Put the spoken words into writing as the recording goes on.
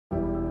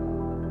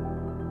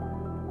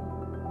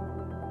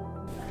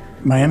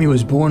Miami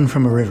was born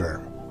from a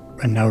river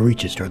and now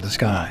reaches toward the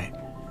sky.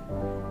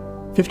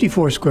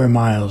 54 square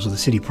miles of the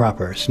city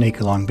proper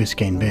snake along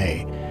Biscayne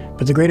Bay,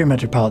 but the greater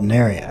metropolitan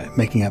area,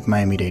 making up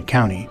Miami-Dade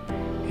County,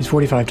 is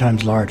 45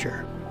 times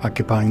larger,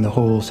 occupying the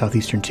whole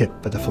southeastern tip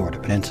of the Florida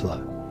Peninsula.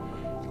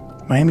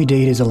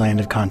 Miami-Dade is a land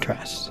of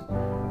contrasts.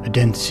 A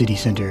dense city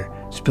center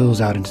spills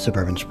out into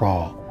suburban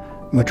sprawl,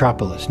 a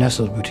metropolis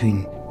nestled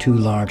between two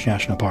large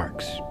national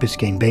parks,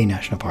 Biscayne Bay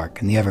National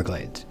Park and the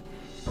Everglades.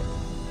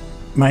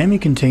 Miami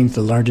contains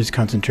the largest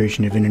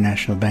concentration of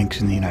international banks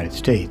in the United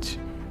States,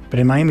 but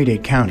in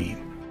Miami-Dade County,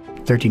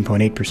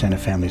 13.8%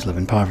 of families live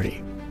in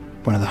poverty,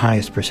 one of the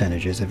highest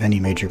percentages of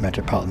any major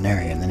metropolitan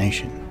area in the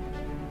nation.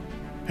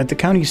 At the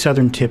county's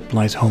southern tip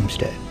lies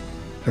Homestead,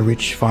 a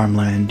rich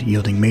farmland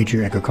yielding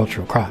major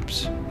agricultural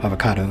crops,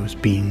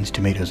 avocados, beans,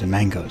 tomatoes, and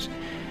mangoes.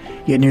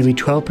 Yet nearly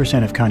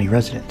 12% of county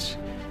residents,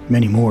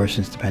 many more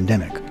since the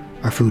pandemic,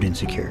 are food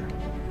insecure.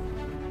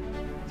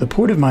 The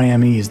Port of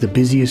Miami is the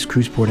busiest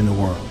cruise port in the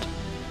world.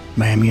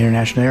 Miami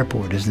International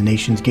Airport is the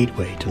nation's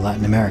gateway to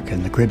Latin America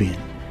and the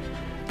Caribbean.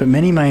 But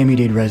many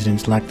Miami-Dade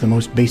residents lack the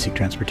most basic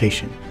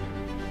transportation.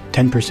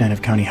 10%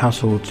 of county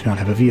households do not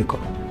have a vehicle,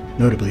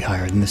 notably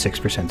higher than the 6%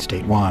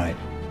 statewide.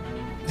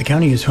 The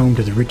county is home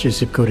to the richest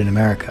zip code in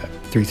America,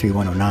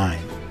 33109,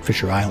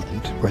 Fisher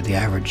Island, where the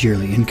average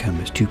yearly income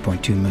is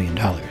 $2.2 million.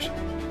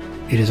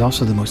 It is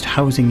also the most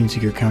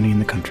housing-insecure county in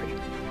the country.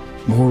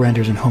 More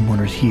renters and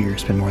homeowners here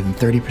spend more than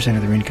 30%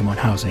 of their income on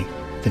housing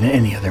than in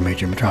any other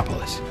major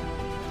metropolis.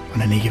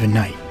 On any given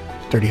night,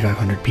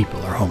 3,500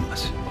 people are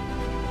homeless.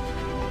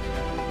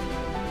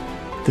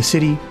 The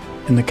city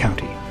and the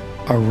county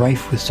are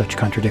rife with such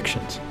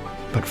contradictions,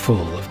 but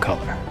full of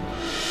color.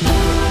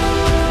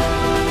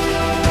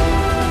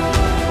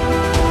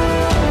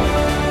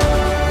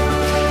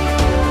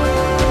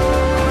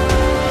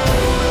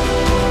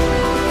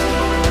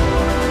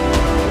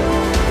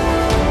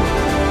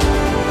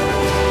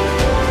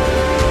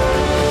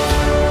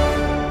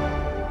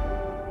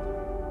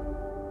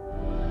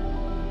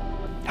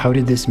 How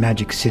did this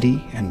magic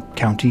city and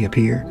county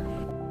appear?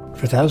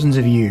 For thousands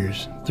of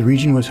years, the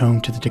region was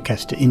home to the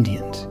Tequesta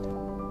Indians.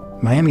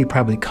 Miami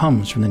probably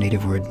comes from the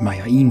native word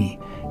Mayaimi,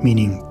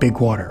 meaning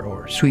big water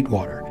or sweet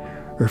water,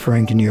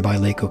 referring to nearby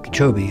Lake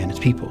Okeechobee and its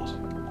peoples.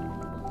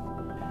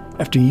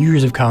 After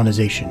years of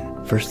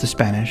colonization, first the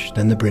Spanish,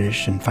 then the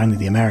British, and finally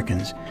the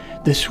Americans,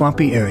 this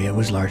swampy area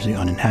was largely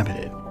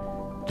uninhabited.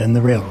 Then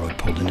the railroad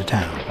pulled into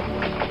town.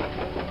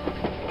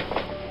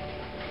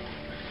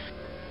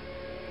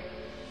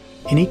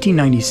 In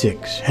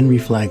 1896, Henry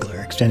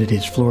Flagler extended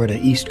his Florida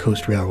East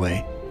Coast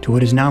Railway to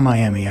what is now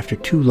Miami after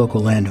two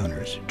local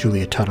landowners,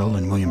 Julia Tuttle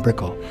and William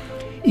Brickell.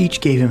 Each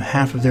gave him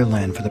half of their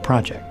land for the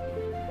project.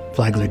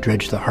 Flagler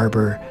dredged the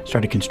harbor,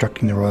 started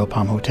constructing the Royal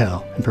Palm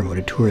Hotel, and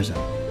promoted tourism.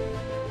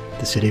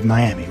 The city of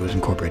Miami was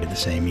incorporated the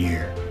same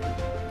year.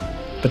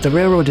 But the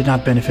railroad did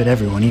not benefit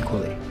everyone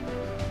equally.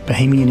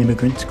 Bahamian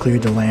immigrants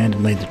cleared the land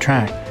and laid the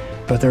track,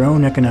 but their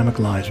own economic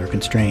lives were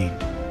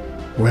constrained.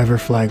 Wherever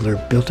Flagler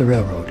built a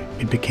railroad,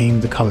 it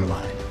became the color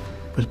line,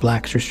 with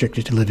blacks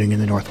restricted to living in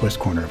the northwest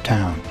corner of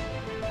town.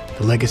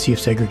 The legacy of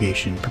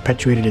segregation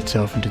perpetuated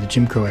itself into the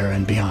Jim Crow era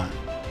and beyond,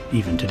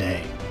 even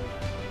today.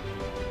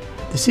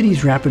 The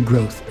city's rapid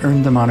growth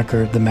earned the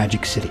moniker the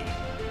Magic City.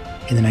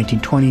 In the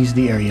 1920s,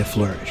 the area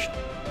flourished.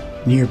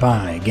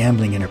 Nearby,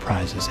 gambling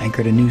enterprises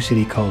anchored a new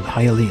city called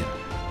Hialeah.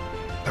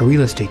 A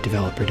real estate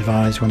developer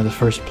devised one of the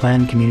first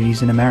planned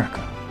communities in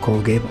America,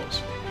 Coral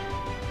Gables.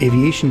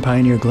 Aviation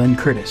pioneer Glenn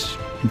Curtiss,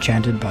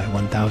 enchanted by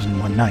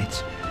 1001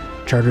 Nights,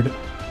 chartered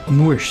a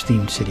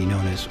Moorish-themed city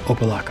known as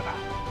Opa-locka.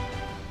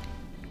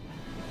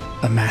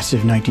 A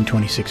massive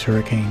 1926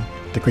 hurricane,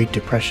 the Great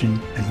Depression,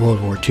 and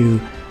World War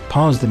II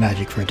paused the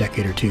magic for a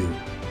decade or two,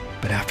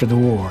 but after the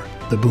war,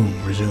 the boom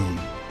resumed.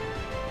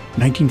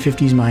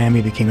 1950s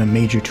Miami became a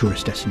major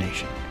tourist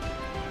destination.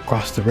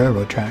 Across the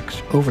railroad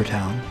tracks,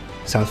 Overtown,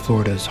 South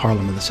Florida's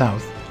Harlem of the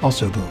South,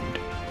 also boomed.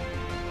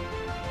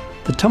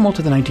 The tumult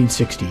of the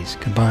 1960s,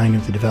 combined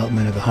with the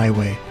development of the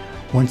highway,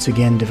 once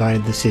again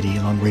divided the city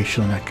along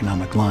racial and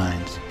economic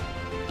lines.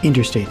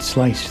 Interstates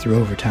sliced through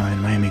Overtown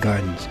and Miami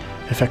Gardens,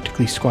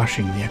 effectively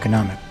squashing the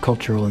economic,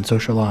 cultural, and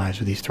social lives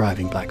of these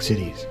thriving black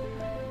cities.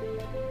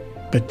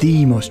 But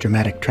the most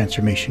dramatic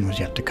transformation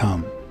was yet to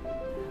come.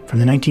 From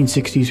the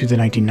 1960s through the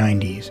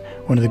 1990s,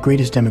 one of the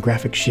greatest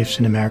demographic shifts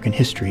in American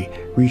history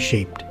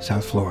reshaped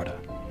South Florida.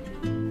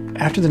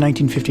 After the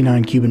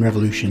 1959 Cuban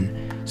Revolution,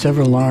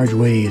 several large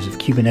waves of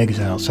Cuban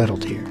exile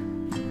settled here.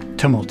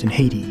 Tumult in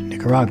Haiti,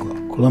 Nicaragua,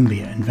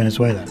 Colombia, and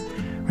Venezuela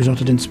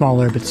resulted in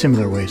smaller but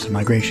similar waves of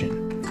migration.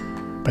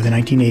 By the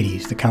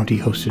 1980s, the county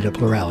hosted a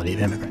plurality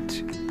of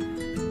immigrants.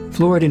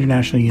 Florida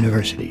International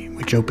University,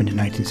 which opened in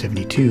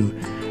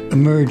 1972,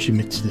 emerged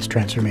amidst this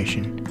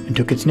transformation and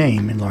took its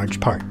name in large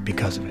part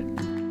because of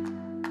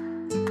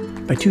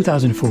it. By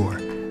 2004,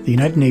 the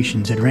United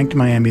Nations had ranked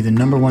Miami the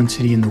 #1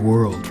 city in the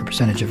world for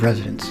percentage of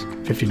residents,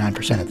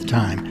 59% at the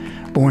time,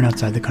 born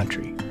outside the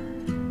country.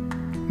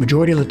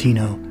 Majority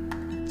Latino,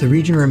 the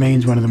region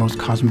remains one of the most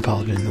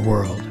cosmopolitan in the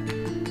world.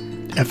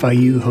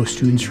 FIU hosts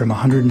students from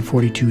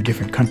 142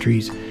 different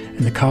countries, and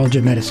the College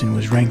of Medicine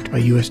was ranked by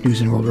U.S.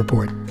 News & World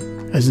Report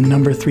as the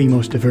number 3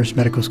 most diverse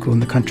medical school in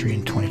the country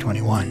in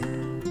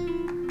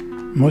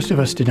 2021. Most of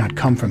us did not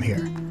come from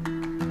here,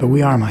 but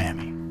we are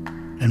Miami,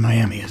 and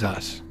Miami is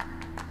us.